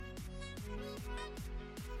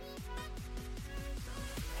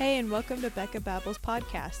Hey, and welcome to Becca Babbles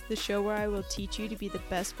Podcast, the show where I will teach you to be the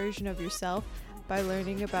best version of yourself by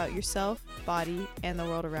learning about yourself, body, and the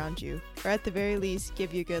world around you, or at the very least,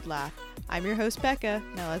 give you a good laugh. I'm your host, Becca.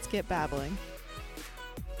 Now let's get babbling.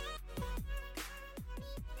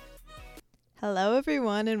 Hello,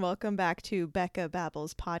 everyone, and welcome back to Becca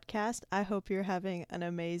Babbles Podcast. I hope you're having an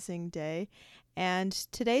amazing day. And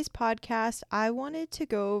today's podcast, I wanted to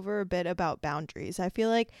go over a bit about boundaries. I feel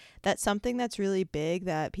like that's something that's really big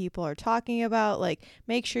that people are talking about, like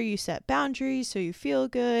make sure you set boundaries so you feel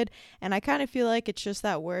good. And I kind of feel like it's just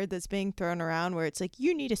that word that's being thrown around where it's like,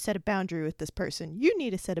 you need to set a boundary with this person. You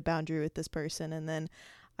need to set a boundary with this person. And then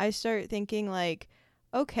I start thinking like,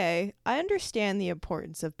 okay, I understand the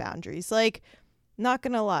importance of boundaries. Like, not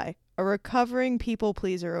gonna lie, a recovering people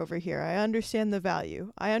pleaser over here. I understand the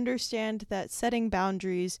value. I understand that setting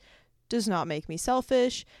boundaries does not make me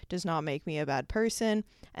selfish, does not make me a bad person,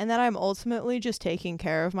 and that I'm ultimately just taking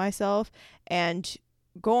care of myself and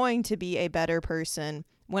going to be a better person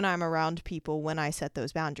when I'm around people when I set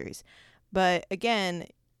those boundaries. But again,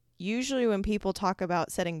 usually when people talk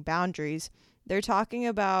about setting boundaries, they're talking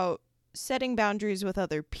about setting boundaries with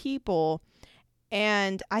other people,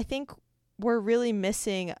 and I think we're really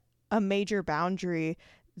missing a major boundary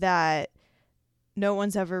that no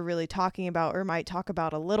one's ever really talking about or might talk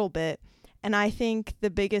about a little bit. And I think the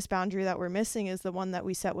biggest boundary that we're missing is the one that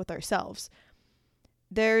we set with ourselves.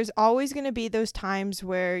 There's always going to be those times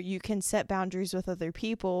where you can set boundaries with other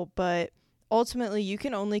people, but ultimately you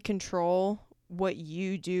can only control what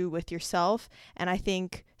you do with yourself. And I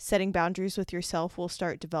think setting boundaries with yourself will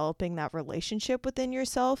start developing that relationship within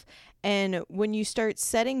yourself. And when you start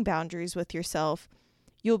setting boundaries with yourself,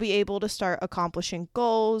 you'll be able to start accomplishing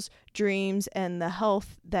goals, dreams, and the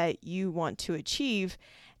health that you want to achieve.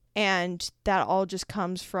 And that all just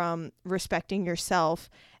comes from respecting yourself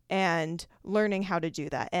and learning how to do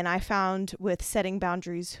that. And I found with setting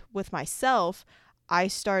boundaries with myself, I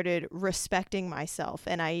started respecting myself,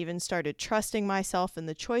 and I even started trusting myself and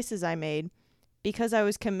the choices I made because I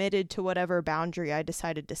was committed to whatever boundary I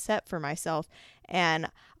decided to set for myself. And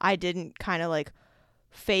I didn't kind of like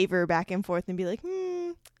favor back and forth and be like,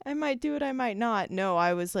 I might do it, I might not. No,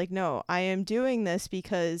 I was like, no, I am doing this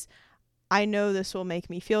because I know this will make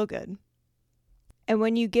me feel good. And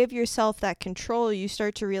when you give yourself that control, you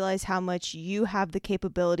start to realize how much you have the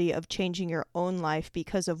capability of changing your own life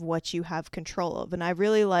because of what you have control of. And I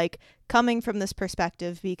really like coming from this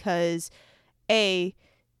perspective because A,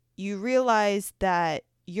 you realize that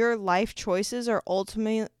your life choices are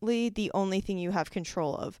ultimately the only thing you have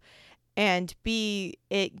control of. And B,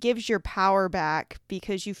 it gives your power back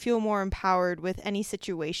because you feel more empowered with any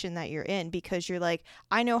situation that you're in because you're like,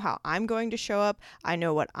 I know how I'm going to show up. I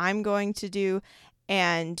know what I'm going to do.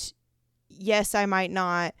 And yes, I might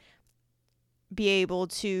not be able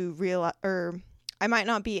to I might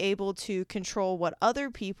not be able to control what other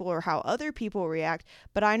people or how other people react,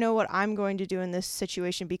 but I know what I'm going to do in this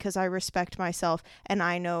situation because I respect myself and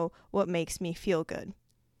I know what makes me feel good.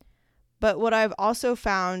 But what I've also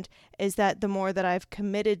found is that the more that I've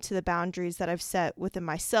committed to the boundaries that I've set within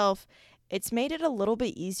myself, it's made it a little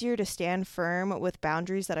bit easier to stand firm with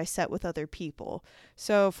boundaries that I set with other people.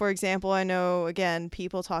 So, for example, I know, again,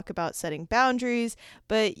 people talk about setting boundaries,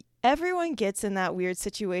 but everyone gets in that weird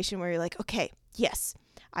situation where you're like, okay, yes,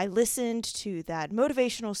 I listened to that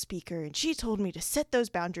motivational speaker and she told me to set those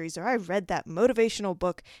boundaries, or I read that motivational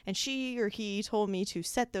book and she or he told me to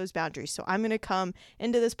set those boundaries. So I'm going to come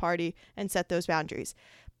into this party and set those boundaries.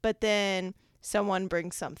 But then someone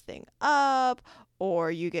brings something up,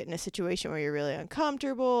 or you get in a situation where you're really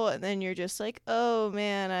uncomfortable and then you're just like, oh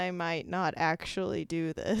man, I might not actually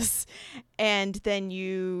do this. And then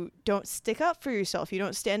you don't stick up for yourself. You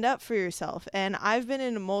don't stand up for yourself. And I've been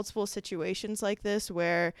in multiple situations like this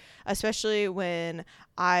where, especially when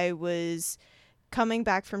I was coming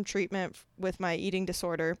back from treatment with my eating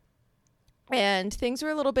disorder and things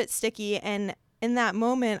were a little bit sticky, and in that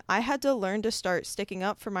moment, I had to learn to start sticking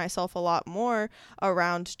up for myself a lot more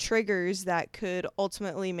around triggers that could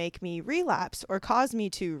ultimately make me relapse or cause me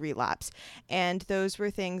to relapse. And those were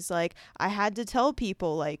things like I had to tell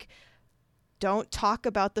people, like, don't talk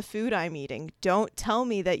about the food I'm eating. Don't tell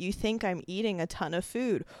me that you think I'm eating a ton of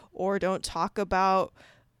food, or don't talk about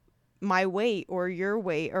my weight or your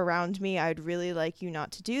weight around me. I'd really like you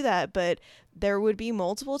not to do that. But there would be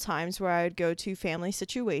multiple times where I would go to family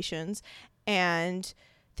situations and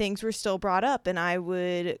things were still brought up, and I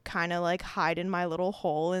would kind of like hide in my little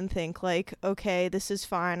hole and think like, okay, this is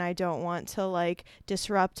fine. I don't want to like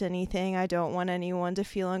disrupt anything. I don't want anyone to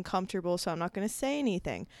feel uncomfortable, so I'm not going to say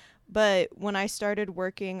anything. But when I started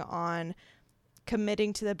working on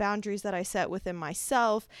committing to the boundaries that I set within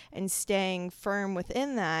myself and staying firm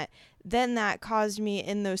within that, then that caused me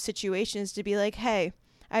in those situations to be like, hey,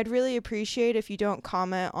 I'd really appreciate if you don't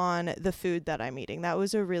comment on the food that I'm eating. That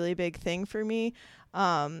was a really big thing for me.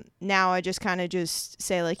 Now I just kind of just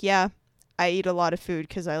say like, yeah, I eat a lot of food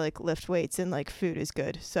because I like lift weights and like food is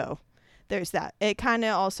good. So there's that. It kind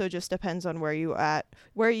of also just depends on where you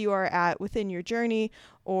are at within your journey,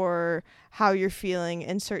 or how you're feeling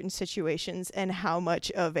in certain situations, and how much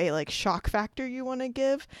of a like shock factor you want to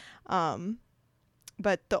give.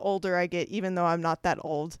 But the older I get, even though I'm not that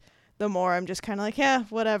old, the more I'm just kind of like, yeah,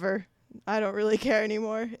 whatever. I don't really care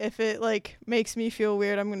anymore. If it like makes me feel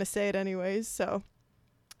weird, I'm going to say it anyways. So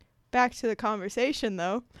back to the conversation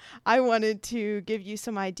though, I wanted to give you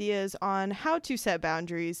some ideas on how to set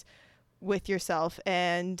boundaries with yourself,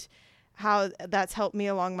 and how that's helped me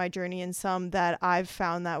along my journey, and some that I've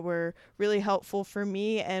found that were really helpful for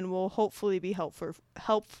me and will hopefully be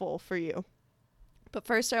helpful for you. But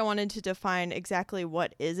first, I wanted to define exactly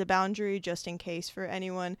what is a boundary, just in case for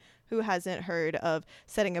anyone who hasn't heard of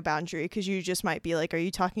setting a boundary, because you just might be like, are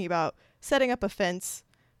you talking about setting up a fence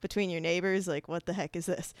between your neighbors? Like, what the heck is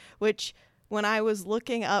this? Which, when I was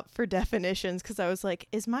looking up for definitions, because I was like,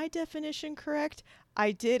 is my definition correct?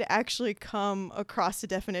 I did actually come across a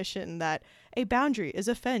definition that a boundary is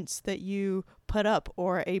a fence that you put up,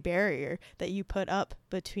 or a barrier that you put up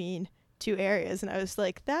between two areas. And I was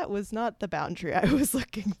like, that was not the boundary I was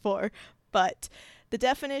looking for. But the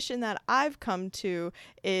definition that I've come to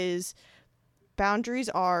is boundaries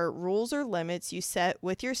are rules or limits you set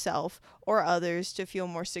with yourself or others to feel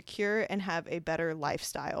more secure and have a better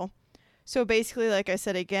lifestyle. So basically, like I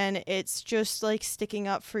said again, it's just like sticking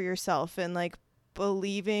up for yourself and like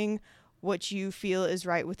believing what you feel is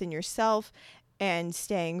right within yourself and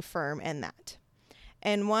staying firm in that.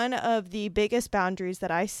 And one of the biggest boundaries that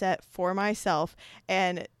I set for myself,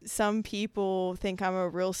 and some people think I'm a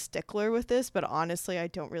real stickler with this, but honestly, I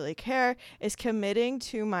don't really care, is committing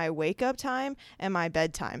to my wake up time and my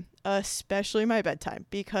bedtime, especially my bedtime,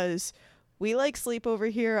 because we like sleep over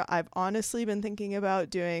here. I've honestly been thinking about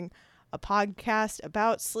doing a podcast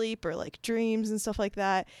about sleep, or like dreams and stuff like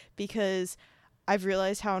that, because I've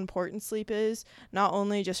realized how important sleep is, not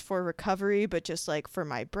only just for recovery, but just like for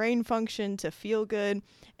my brain function to feel good.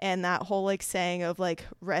 And that whole like saying of like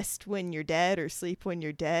rest when you're dead or sleep when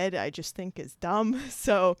you're dead, I just think is dumb.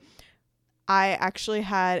 So I actually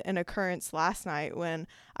had an occurrence last night when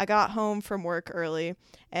I got home from work early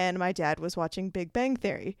and my dad was watching Big Bang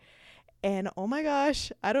Theory. And oh my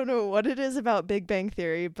gosh, I don't know what it is about Big Bang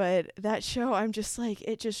Theory, but that show, I'm just like,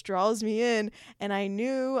 it just draws me in. And I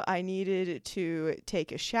knew I needed to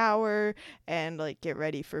take a shower and like get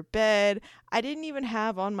ready for bed. I didn't even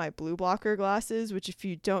have on my blue blocker glasses, which if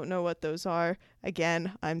you don't know what those are,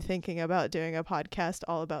 again, I'm thinking about doing a podcast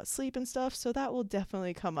all about sleep and stuff. So that will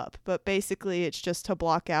definitely come up. But basically, it's just to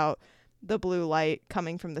block out the blue light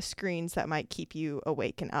coming from the screens that might keep you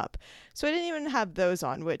awake and up. So I didn't even have those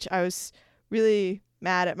on, which I was really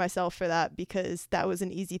mad at myself for that, because that was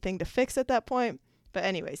an easy thing to fix at that point. But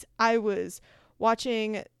anyways, I was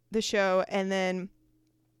watching the show, and then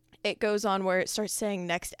it goes on where it starts saying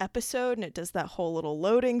next episode, and it does that whole little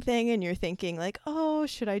loading thing, and you're thinking like, oh,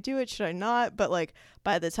 should I do it? Should I not? But like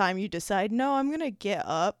by the time you decide, no, I'm going to get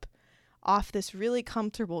up off this really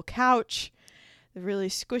comfortable couch, the really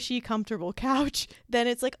squishy, comfortable couch, then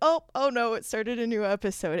it's like, oh no, it started a new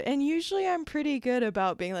episode. And usually I'm pretty good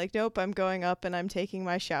about being like, nope, I'm going up and I'm taking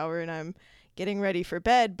my shower and I'm getting ready for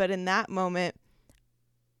bed. But in that moment,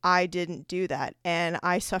 I didn't do that, and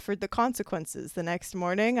I suffered the consequences. The next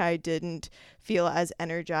morning, I didn't feel as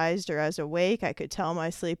energized or as awake. I could tell my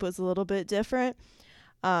sleep was a little bit different.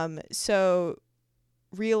 So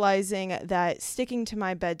realizing that sticking to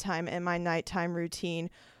my bedtime and my nighttime routine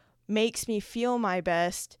makes me feel my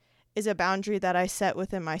best is a boundary that I set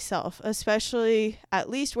within myself, especially at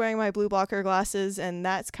least wearing my blue blocker glasses. And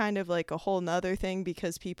that's kind of like a whole nother thing,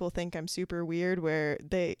 because people think I'm super weird where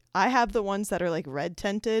I have the ones that are like red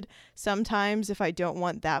tinted. Sometimes if I don't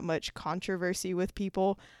want that much controversy with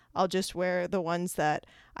people, I'll just wear the ones that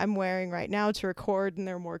I'm wearing right now to record, and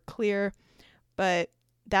they're more clear. But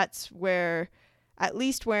that's where, at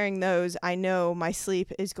least wearing those, I know my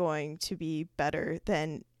sleep is going to be better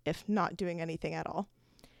than if not doing anything at all.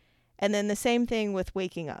 And then the same thing with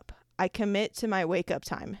waking up. I commit to my wake up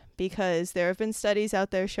time, because there have been studies out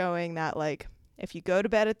there showing that like if you go to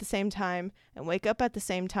bed at the same time and wake up at the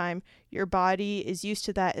same time, your body is used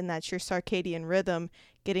to that, and that's your circadian rhythm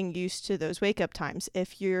getting used to those wake up times.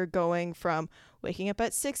 If you're going from waking up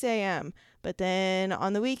at 6 a.m., but then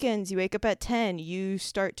on the weekends you wake up at 10, you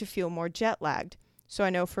start to feel more jet lagged. So I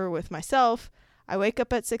know with myself, I wake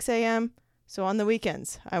up at 6 a.m., so on the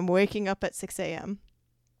weekends, I'm waking up at 6 a.m.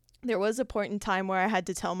 There was a point in time where I had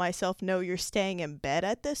to tell myself, no, you're staying in bed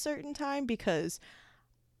at this certain time, because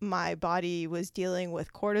my body was dealing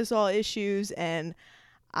with cortisol issues, and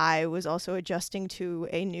I was also adjusting to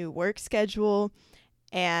a new work schedule,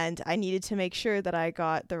 and I needed to make sure that I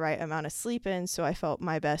got the right amount of sleep in so I felt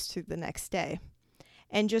my best through the next day.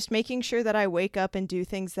 And just making sure that I wake up and do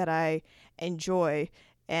things that I enjoy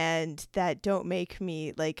and that don't make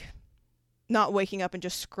me like not waking up and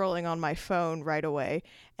just scrolling on my phone right away.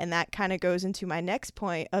 And that kind of goes into my next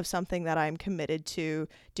point of something that I'm committed to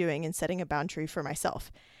doing and setting a boundary for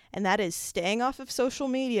myself. And that is staying off of social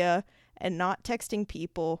media and not texting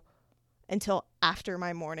people until after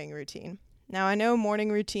my morning routine. Now, I know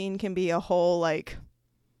morning routine can be a whole like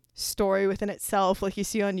story within itself, like you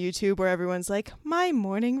see on YouTube where everyone's like, my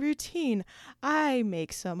morning routine, I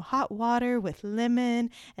make some hot water with lemon,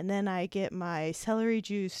 and then I get my celery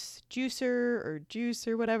juicer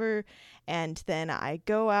or whatever, and then I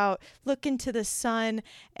go out, look into the sun,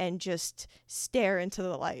 and just stare into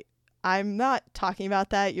the light. I'm not talking about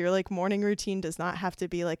that. Your like morning routine does not have to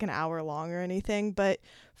be like an hour long or anything, but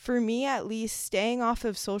for me at least, staying off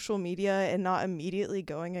of social media and not immediately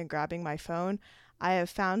going and grabbing my phone, I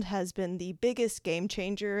have found has been the biggest game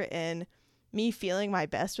changer in me feeling my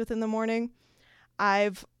best within the morning.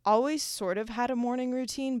 I've always sort of had a morning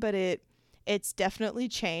routine, but it's definitely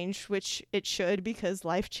changed, which it should because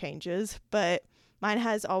life changes. But mine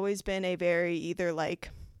has always been a very either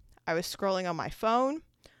like I was scrolling on my phone,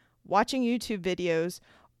 watching YouTube videos,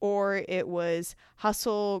 or it was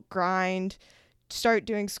hustle, grind, start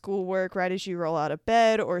doing schoolwork right as you roll out of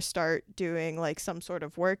bed, or start doing like some sort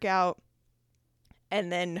of workout, and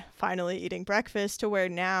then finally eating breakfast, to where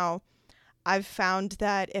now I've found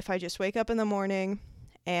that if I just wake up in the morning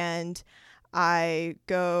and I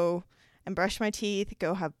go and brush my teeth,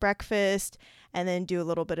 go have breakfast, and then do a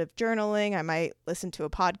little bit of journaling. I might listen to a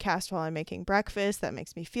podcast while I'm making breakfast that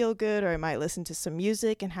makes me feel good, or I might listen to some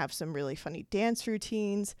music and have some really funny dance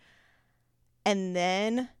routines. And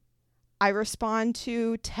then I respond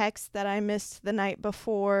to texts that I missed the night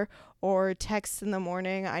before or texts in the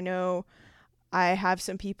morning. I know I have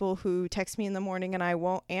some people who text me in the morning and I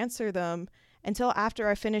won't answer them until after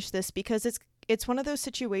I finish this, because it's one of those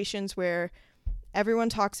situations where everyone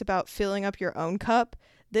talks about filling up your own cup.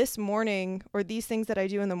 This morning, or these things that I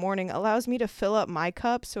do in the morning, allows me to fill up my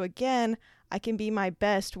cup. So again, I can be my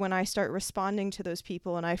best when I start responding to those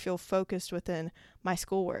people and I feel focused within my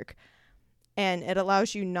schoolwork. And it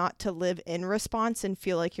allows you not to live in response and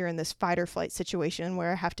feel like you're in this fight or flight situation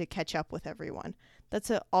where I have to catch up with everyone. That's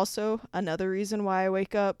also another reason why I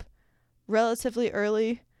wake up relatively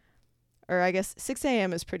early, or I guess 6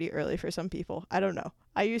 a.m. is pretty early for some people. I don't know.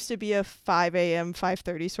 I used to be a 5 a.m.,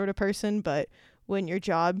 5:30 sort of person, but when your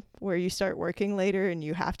job where you start working later and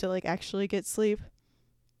you have to like actually get sleep,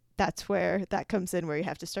 that's where that comes in, where you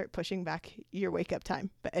have to start pushing back your wake up time.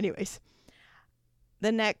 But anyways,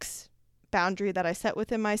 the next boundary that I set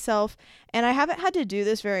within myself, and I haven't had to do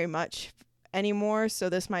this very much anymore, so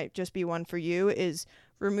this might just be one for you, is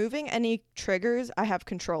removing any triggers I have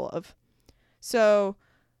control of. So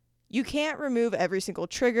you can't remove every single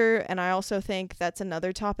trigger, and I also think that's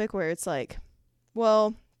another topic where it's like,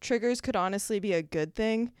 well, triggers could honestly be a good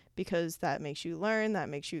thing because that makes you learn, that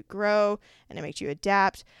makes you grow, and it makes you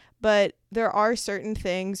adapt. But there are certain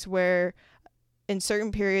things where in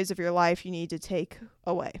certain periods of your life you need to take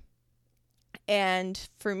away. And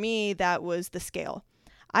for me, that was the scale.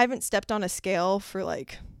 I haven't stepped on a scale for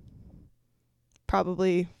like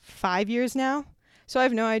probably 5 years now. So I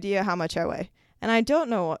have no idea how much I weigh. And I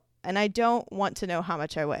don't want to know how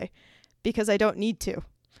much I weigh because I don't need to.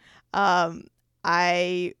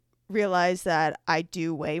 I realize that I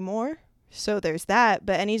do weigh more. So there's that.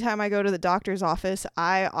 But anytime I go to the doctor's office,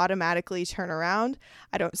 I automatically turn around.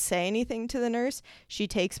 I don't say anything to the nurse. She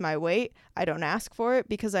takes my weight. I don't ask for it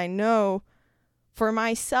because I know for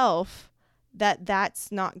myself that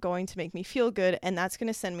that's not going to make me feel good, and that's going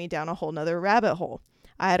to send me down a whole nother rabbit hole.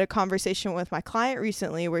 I had a conversation with my client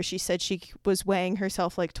recently where she said she was weighing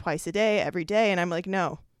herself like twice a day, every day, and I'm like,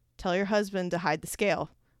 no, tell your husband to hide the scale.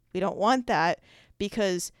 We don't want that,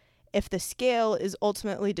 because if the scale is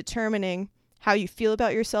ultimately determining how you feel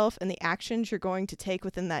about yourself and the actions you're going to take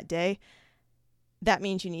within that day, that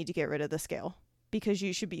means you need to get rid of the scale, because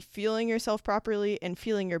you should be feeling yourself properly and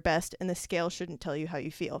feeling your best, and the scale shouldn't tell you how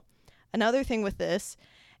you feel. Another thing with this,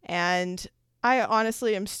 and I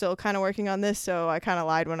honestly am still kind of working on this, so I kind of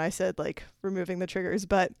lied when I said like removing the triggers,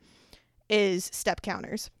 but is step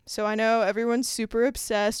counters. So I know everyone's super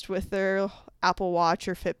obsessed with their Apple Watch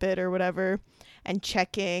or Fitbit or whatever, and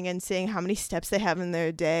checking and seeing how many steps they have in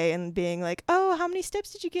their day and being like, oh, how many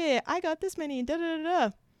steps did you get? I got this many, da da da da.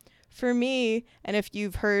 For me, and if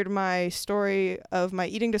you've heard my story of my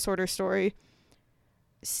eating disorder story,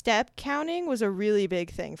 step counting was a really big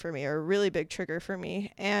thing for me, or a really big trigger for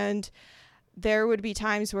me. And there would be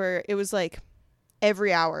times where it was like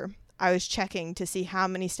every hour I was checking to see how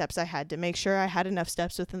many steps I had to make sure I had enough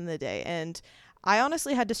steps within the day. And I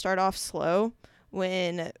honestly had to start off slow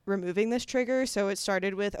when removing this trigger. So it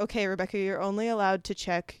started with, okay, Rebecca, you're only allowed to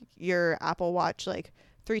check your Apple Watch like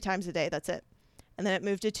 3 times a day. That's it. And then it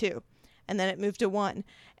moved to 2. And then it moved to 1.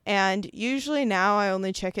 And usually now I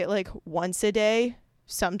only check it like once a day.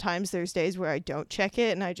 Sometimes there's days where I don't check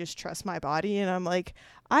it and I just trust my body and I'm like,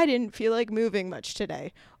 I didn't feel like moving much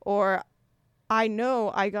today. Or I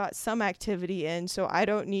know I got some activity in, so I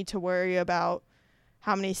don't need to worry about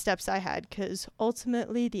how many steps I had, because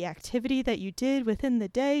ultimately the activity that you did within the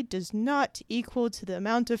day does not equal to the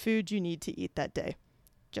amount of food you need to eat that day.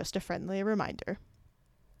 Just a friendly reminder.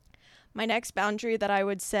 My next boundary that I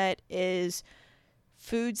would set is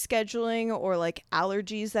food scheduling, or like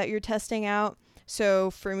allergies that you're testing out. So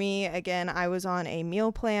for me, again, I was on a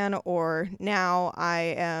meal plan, or now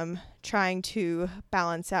I am trying to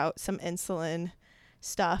balance out some insulin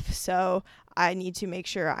stuff. So I need to make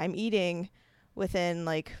sure I'm eating within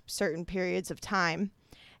like certain periods of time.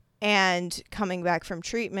 And coming back from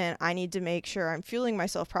treatment, I need to make sure I'm fueling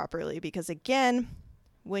myself properly, because again,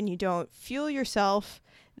 when you don't fuel yourself,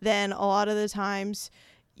 then a lot of the times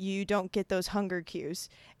you don't get those hunger cues,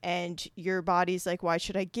 and your body's like, why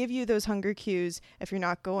should I give you those hunger cues if you're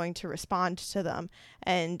not going to respond to them?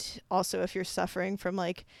 And also, if you're suffering from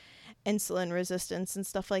like insulin resistance and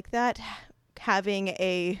stuff like that, having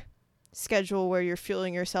a schedule where you're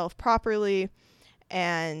fueling yourself properly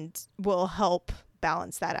and will help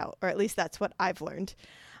balance that out, or at least that's what I've learned.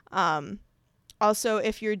 Also,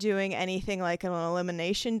 if you're doing anything like an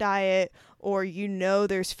elimination diet, or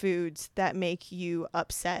there's foods that make you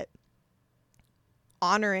upset,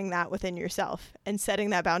 honoring that within yourself and setting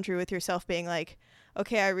that boundary with yourself, being like,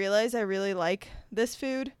 okay, I realize I really like this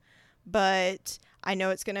food, but I know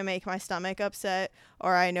it's going to make my stomach upset,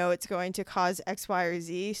 or I know it's going to cause X, Y, or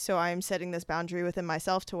Z. So I'm setting this boundary within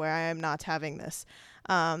myself to where I am not having this.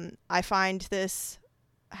 I find this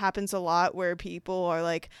happens a lot where people are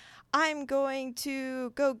like, I'm going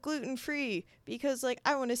to go gluten-free because like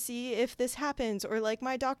I want to see if this happens, or like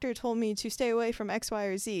my doctor told me to stay away from X, Y,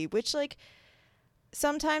 or Z, which like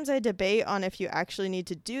sometimes I debate on if you actually need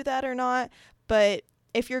to do that or not. But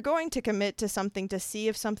if you're going to commit to something to see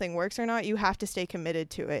if something works or not, you have to stay committed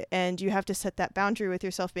to it, and you have to set that boundary with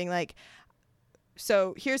yourself, being like,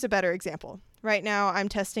 so here's a better example. Right now I'm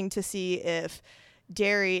testing to see if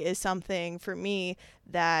dairy is something for me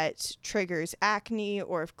that triggers acne,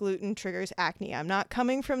 or if gluten triggers acne. I'm not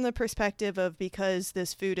coming from the perspective of because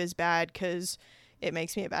this food is bad because it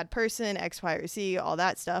makes me a bad person, X, Y, or Z, all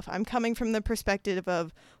that stuff. I'm coming from the perspective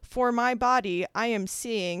of, for my body, I am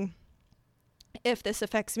seeing if this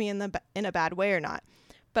affects me in a bad way or not.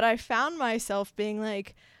 But I found myself being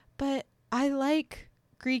like, but I like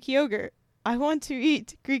Greek yogurt. I want to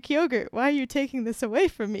eat Greek yogurt. Why are you taking this away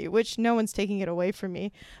from me? Which no one's taking it away from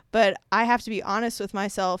me. But I have to be honest with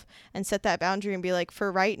myself and set that boundary and be like,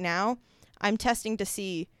 for right now, I'm testing to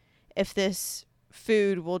see if this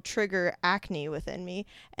food will trigger acne within me.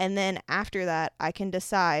 And then after that, I can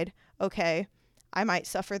decide, okay, I might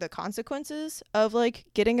suffer the consequences of like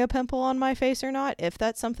getting a pimple on my face or not, if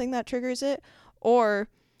that's something that triggers it, or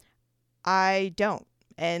I don't,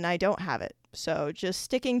 and I don't have it. So just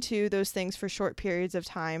sticking to those things for short periods of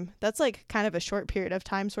time. That's like kind of a short period of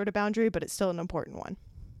time sort of boundary, but it's still an important one.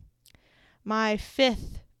 My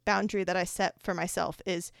 5th boundary that I set for myself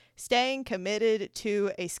is staying committed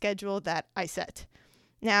to a schedule that I set.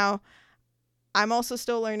 Now, I'm also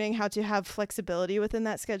still learning how to have flexibility within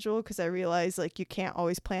that schedule, because I realize like you can't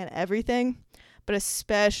always plan everything, but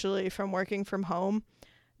especially from working from home,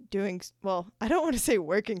 I don't want to say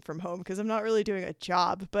working from home because I'm not really doing a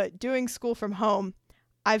job, but doing school from home,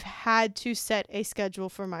 I've had to set a schedule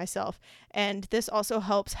for myself. And this also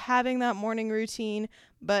helps having that morning routine,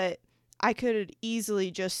 but I could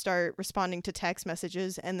easily just start responding to text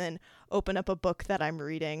messages and then open up a book that I'm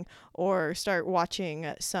reading, or start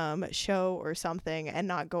watching some show or something and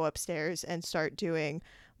not go upstairs and start doing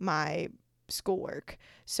my schoolwork.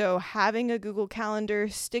 So having a Google Calendar,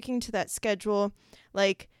 sticking to that schedule,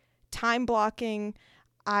 like time blocking,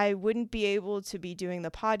 I wouldn't be able to be doing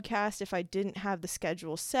the podcast if I didn't have the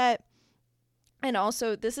schedule set. And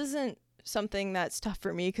also, this isn't something that's tough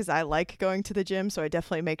for me because I like going to the gym, so I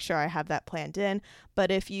definitely make sure I have that planned in.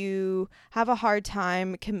 But if you have a hard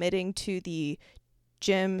time committing to the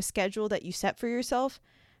gym schedule that you set for yourself,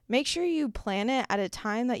 make sure you plan it at a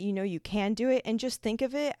time that you know you can do it, and just think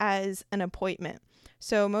of it as an appointment.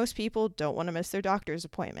 So most people don't want to miss their doctor's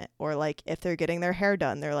appointment, or like if they're getting their hair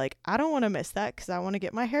done, they're like, I don't want to miss that because I want to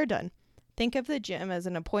get my hair done. Think of the gym as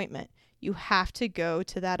an appointment. You have to go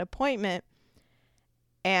to that appointment,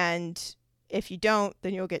 and if you don't,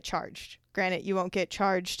 then you'll get charged. Granted, you won't get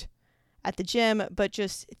charged at the gym, but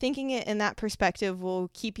just thinking it in that perspective will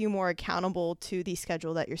keep you more accountable to the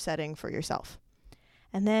schedule that you're setting for yourself.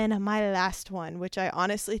 And then my last one, which I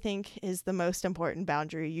honestly think is the most important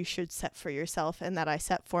boundary you should set for yourself and that I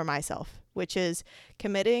set for myself, which is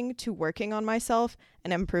committing to working on myself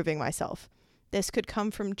and improving myself. This could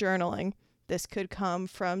come from journaling. This could come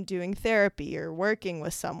from doing therapy or working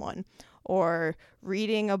with someone or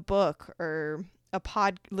reading a book or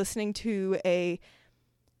listening to a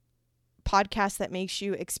podcast that makes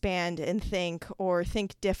you expand and think or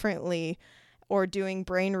think differently, or doing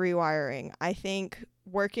brain rewiring. I think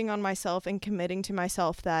working on myself and committing to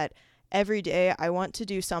myself that every day I want to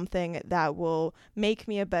do something that will make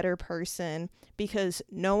me a better person, because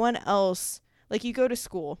no one else, like you go to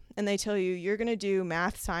school and they tell you you're going to do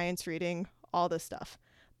math, science, reading, all this stuff,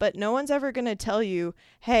 but no one's ever going to tell you,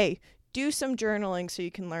 hey, do some journaling so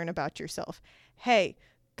you can learn about yourself. Hey,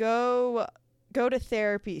 go to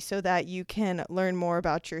therapy so that you can learn more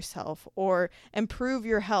about yourself or improve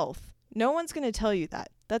your health. No one's going to tell you that.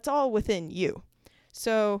 That's all within you.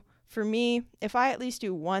 So for me, if I at least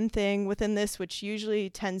do one thing within this, which usually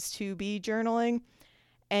tends to be journaling,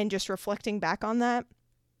 and just reflecting back on that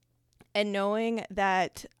and knowing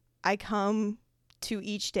that I come to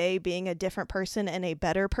each day being a different person and a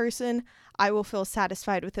better person, I will feel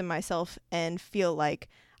satisfied within myself and feel like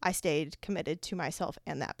I stayed committed to myself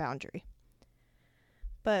and that boundary.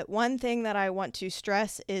 But one thing that I want to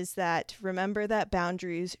stress is that remember that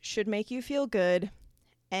boundaries should make you feel good,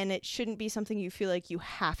 and it shouldn't be something you feel like you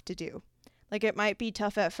have to do. Like it might be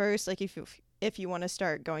tough at first, like if you want to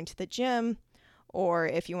start going to the gym, or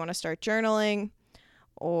if you want to start journaling,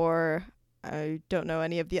 or I don't know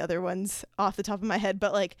any of the other ones off the top of my head,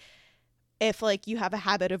 but like if like you have a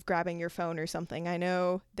habit of grabbing your phone or something. I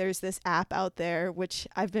know there's this app out there which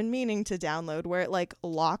I've been meaning to download where it like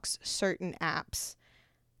locks certain apps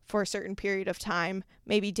for a certain period of time.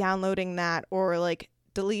 Maybe downloading that, or like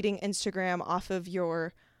deleting Instagram off of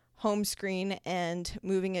your home screen and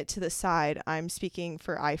moving it to the side. I'm speaking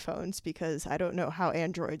for iPhones because I don't know how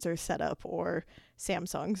Androids are set up, or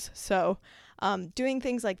Samsungs. So doing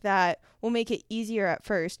things like that will make it easier at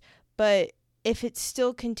first. But if it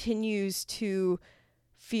still continues to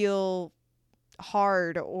feel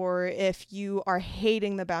hard, or if you are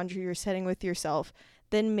hating the boundary you're setting with yourself,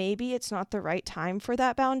 then maybe it's not the right time for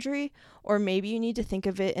that boundary, or maybe you need to think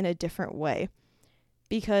of it in a different way,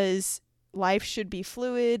 because life should be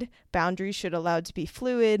fluid, boundaries should allow to be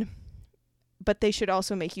fluid, but they should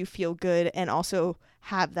also make you feel good and also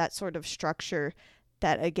have that sort of structure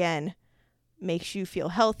that, again, makes you feel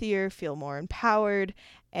healthier, feel more empowered,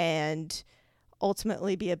 and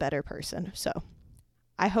ultimately be a better person. So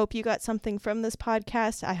I hope you got something from this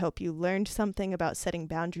podcast. I hope you learned something about setting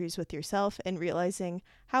boundaries with yourself and realizing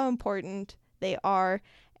how important they are,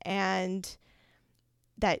 and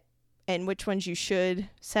which ones you should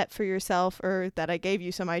set for yourself, or that I gave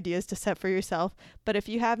you some ideas to set for yourself. But if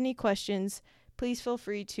you have any questions, please feel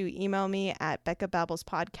free to email me at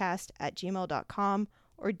beccabablespodcast@gmail.com,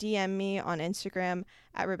 or DM me on Instagram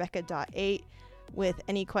at rebecca.8. with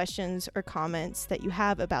any questions or comments that you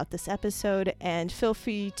have about this episode, and feel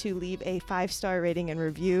free to leave a 5-star rating and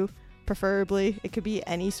review. Preferably, it could be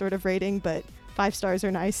any sort of rating, but 5 stars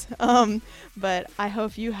are nice. But I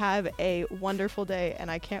hope you have a wonderful day,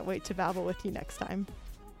 and I can't wait to babble with you next time.